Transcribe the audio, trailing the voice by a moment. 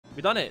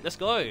We done it. Let's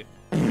go.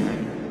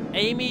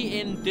 Amy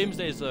in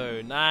Doomsday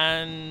Zone,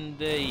 and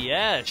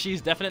yeah,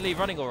 she's definitely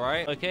running all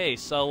right. Okay,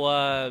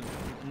 so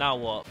now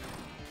what?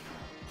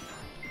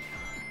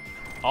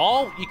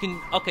 Oh, you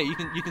can, okay, you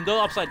can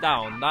go upside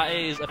down. That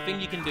is a thing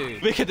you can do.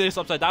 We can do this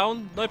upside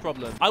down, no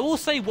problem. I will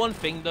say one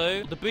thing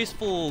though, the boost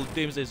for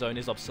Doomsday Zone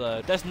is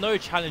absurd. There's no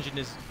challenge in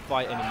this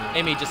fight anymore.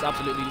 Amy just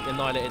absolutely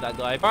annihilated that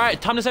guy. All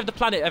right, time to save the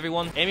planet,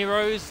 everyone. Amy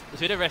Rose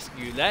to the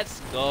rescue.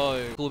 Let's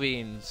go. Cool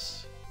beans.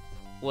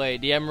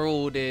 Wait, the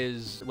emerald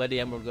is, where'd the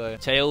emerald go?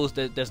 Tails,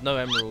 there's no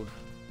emerald.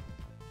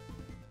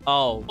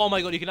 Oh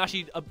my god, you can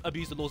actually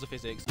abuse the laws of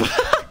physics.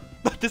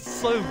 This is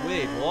so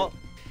weird, what?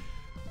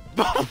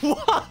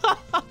 What?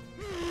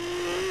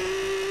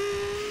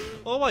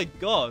 Oh my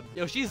god.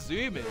 Yo, she's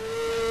zooming.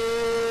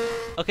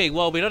 Okay,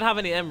 well, we don't have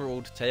any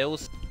emerald.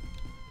 Tails.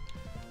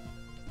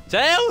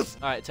 Tails!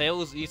 Alright,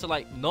 Tails, you need to,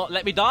 like, not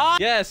let me die.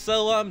 Yeah,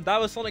 so, that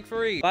was Sonic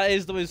 3. That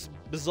is the most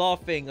bizarre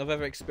thing I've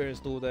ever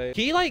experienced all day.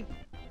 Can you, like...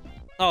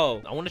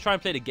 Oh, I want to try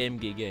and play the Game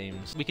Gear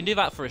games. We can do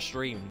that for a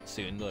stream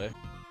soon, though.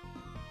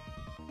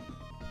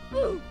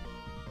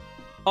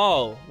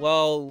 Oh,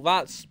 well,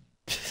 that's...